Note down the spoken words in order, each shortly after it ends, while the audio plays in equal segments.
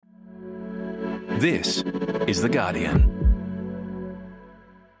This is The Guardian.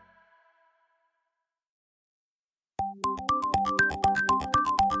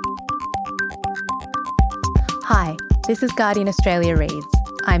 Hi, this is Guardian Australia Reads.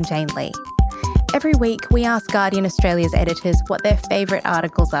 I'm Jane Lee. Every week we ask Guardian Australia's editors what their favourite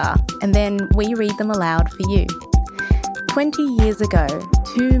articles are, and then we read them aloud for you. 20 years ago,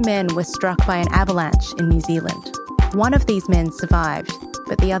 2 men were struck by an avalanche in New Zealand. One of these men survived,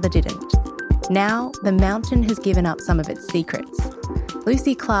 but the other didn't. Now, the mountain has given up some of its secrets.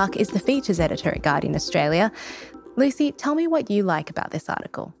 Lucy Clark is the features editor at Guardian Australia. Lucy, tell me what you like about this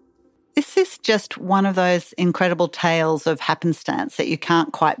article. This is just one of those incredible tales of happenstance that you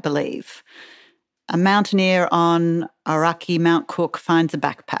can't quite believe. A mountaineer on Aoraki Mount Cook finds a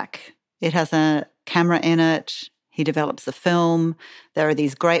backpack. It has a camera in it. He develops a film. There are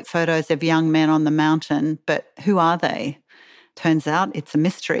these great photos of young men on the mountain, but who are they? Turns out it's a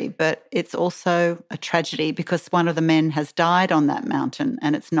mystery, but it's also a tragedy because one of the men has died on that mountain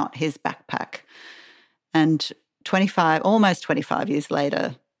and it's not his backpack. And almost 25 years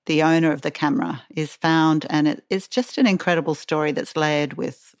later, the owner of the camera is found, and it's just an incredible story that's layered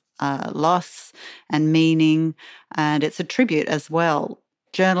with loss and meaning, and it's a tribute as well.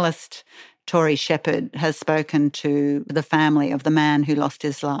 Journalist Tori Shepherd has spoken to the family of the man who lost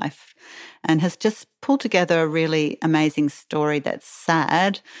his life and has just pulled together a really amazing story that's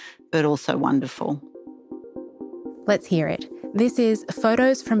sad but also wonderful. Let's hear it. This is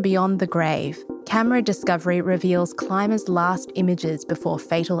Photos from Beyond the Grave. Camera discovery reveals climbers' last images before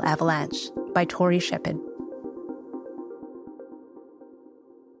fatal avalanche by Tori Shepherd.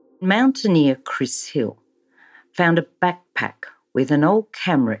 Mountaineer Chris Hill found a backpack with an old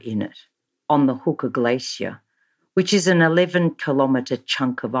camera in it on the Hooker Glacier, which is an 11-kilometre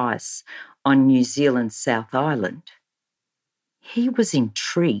chunk of ice on New Zealand's South Island. He was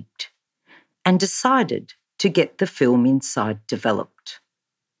intrigued and decided to get the film inside developed.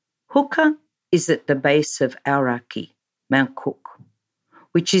 Hooker is at the base of Aoraki, Mount Cook,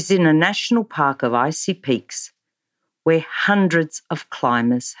 which is in a national park of icy peaks where hundreds of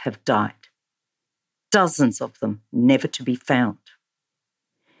climbers have died, dozens of them never to be found.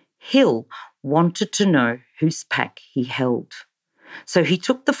 Hill wanted to know whose pack he held, so he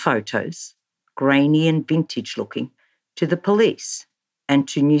took the photos, grainy and vintage looking, to the police and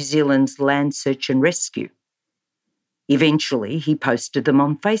to New Zealand's Land Search and Rescue. Eventually, he posted them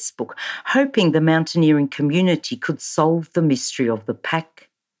on Facebook, hoping the mountaineering community could solve the mystery of the pack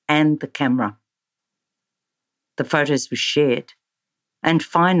and the camera. The photos were shared, and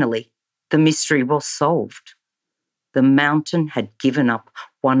finally, the mystery was solved. The mountain had given up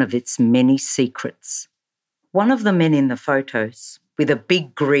one of its many secrets. One of the men in the photos, with a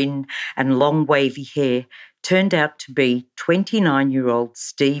big grin and long wavy hair, turned out to be 29-year-old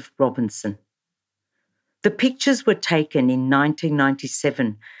Steve Robinson. The pictures were taken in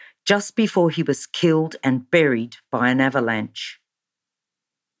 1997, just before he was killed and buried by an avalanche.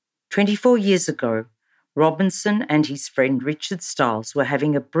 24 years ago, Robinson and his friend Richard Stiles were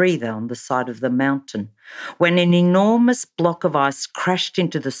having a breather on the side of the mountain when an enormous block of ice crashed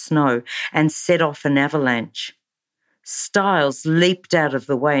into the snow and set off an avalanche. Stiles leaped out of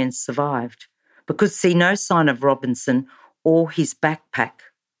the way and survived, but could see no sign of Robinson or his backpack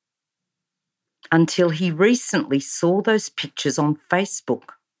until he recently saw those pictures on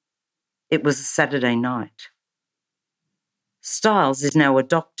Facebook. It was a Saturday night. Stiles is now a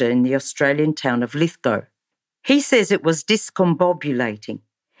doctor in the Australian town of Lithgow. He says it was discombobulating.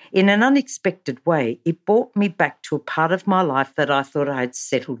 In an unexpected way, it brought me back to a part of my life that I thought I had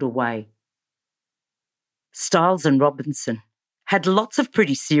settled away. Stiles and Robinson had lots of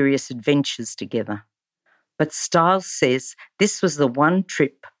pretty serious adventures together. But Stiles says this was the one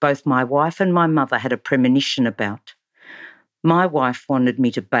trip both my wife and my mother had a premonition about. My wife wanted me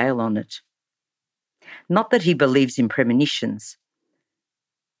to bail on it. Not that he believes in premonitions,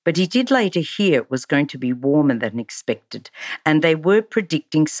 but he did later hear it was going to be warmer than expected, and they were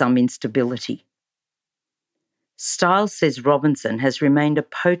predicting some instability. Stiles says Robinson has remained a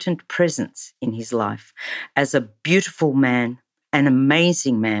potent presence in his life as a beautiful man, an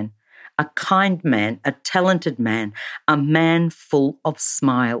amazing man, a kind man, a talented man, a man full of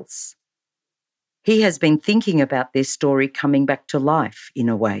smiles. He has been thinking about their story coming back to life in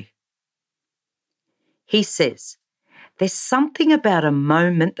a way. He says, there's something about a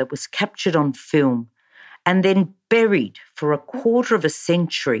moment that was captured on film and then buried for a quarter of a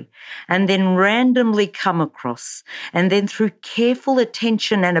century and then randomly come across, and then through careful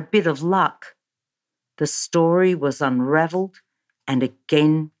attention and a bit of luck, the story was unravelled and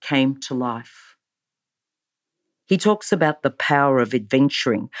again came to life. He talks about the power of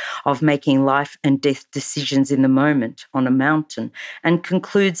adventuring, of making life and death decisions in the moment on a mountain, and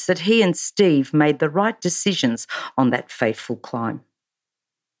concludes that he and Steve made the right decisions on that fateful climb.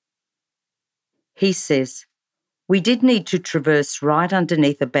 He says, "We did need to traverse right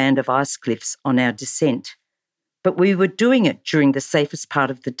underneath a band of ice cliffs on our descent, but we were doing it during the safest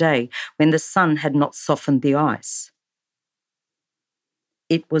part of the day when the sun had not softened the ice.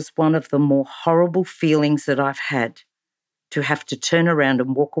 It was one of the more horrible feelings that I've had, to have to turn around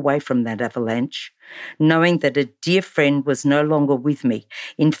and walk away from that avalanche, knowing that a dear friend was no longer with me,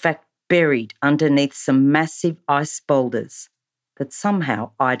 in fact buried underneath some massive ice boulders that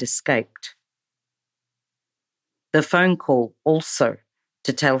somehow I'd escaped." The phone call also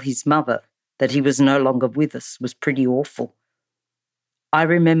to tell his mother that he was no longer with us was pretty awful. I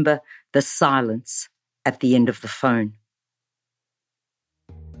remember the silence at the end of the phone.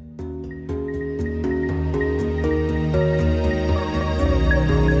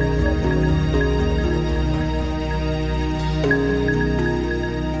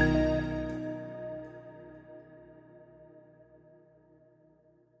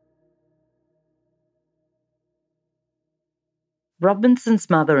 Robinson's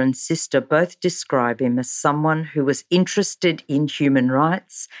mother and sister both describe him as someone who was interested in human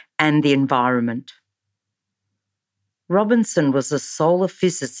rights and the environment. Robinson was a solar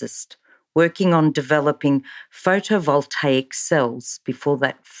physicist working on developing photovoltaic cells before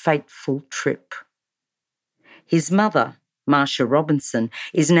that fateful trip. His mother, Marsha Robinson,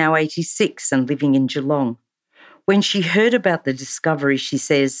 is now 86 and living in Geelong. When she heard about the discovery, she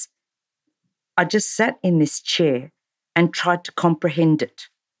says, "I just sat in this chair and tried to comprehend it.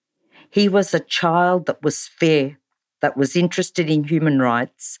 He was a child that was fair, that was interested in human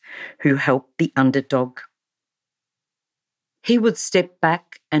rights, who helped the underdog. He would step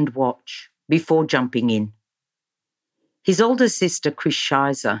back and watch before jumping in." His older sister, Chris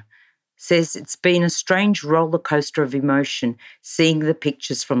Shizer, says it's been a strange roller coaster of emotion seeing the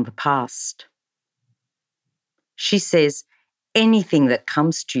pictures from the past. She says anything that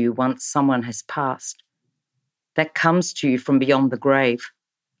comes to you once someone has passed, that comes to you from beyond the grave,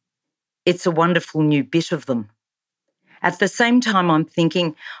 it's a wonderful new bit of them. At the same time, I'm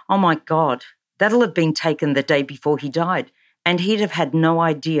thinking, oh my God, that'll have been taken the day before he died, and he'd have had no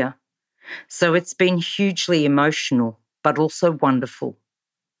idea. So it's been hugely emotional, but also wonderful.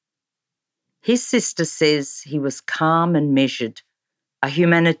 His sister says he was calm and measured, a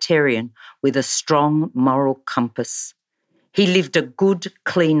humanitarian with a strong moral compass. He lived a good,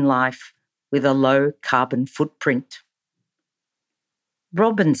 clean life with a low carbon footprint.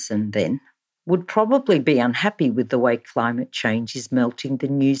 Robinson, then, would probably be unhappy with the way climate change is melting the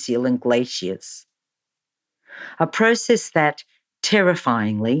New Zealand glaciers. A process that,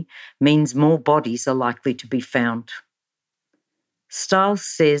 terrifyingly, means more bodies are likely to be found. Stiles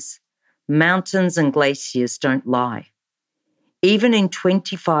says mountains and glaciers don't lie. Even in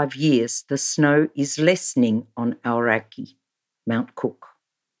 25 years, the snow is lessening on Aoraki, Mount Cook.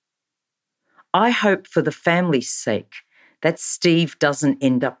 I hope for the family's sake that Steve doesn't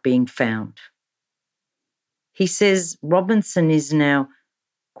end up being found. He says Robinson is now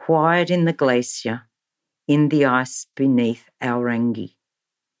quiet in the glacier, in the ice beneath Aorangi.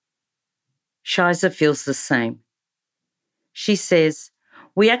 Shizer feels the same. She says,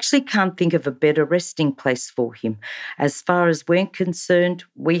 "We actually can't think of a better resting place for him. As far as we're concerned,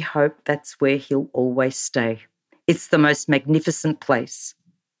 we hope that's where he'll always stay. It's the most magnificent place."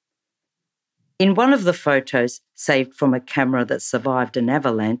 In one of the photos, saved from a camera that survived an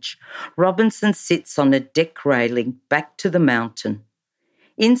avalanche, Robinson sits on a deck railing back to the mountain.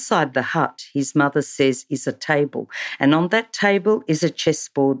 Inside the hut, his mother says, is a table, and on that table is a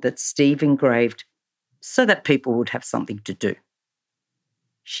chessboard that Steve engraved so that people would have something to do.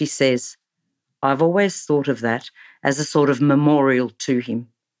 She says, "I've always thought of that as a sort of memorial to him."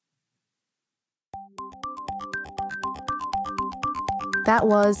 That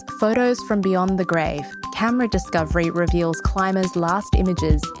was Photos from Beyond the Grave. Camera Discovery reveals climbers' last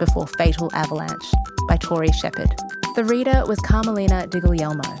images before fatal avalanche by Tori Shepherd. The reader was Carmelina Di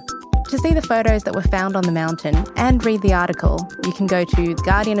Guglielmo. To see the photos that were found on the mountain and read the article, you can go to The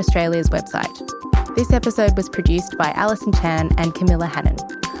Guardian Australia's website. This episode was produced by Alison Chan and Camilla Hannon.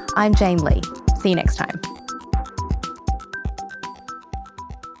 I'm Jane Lee. See you next time.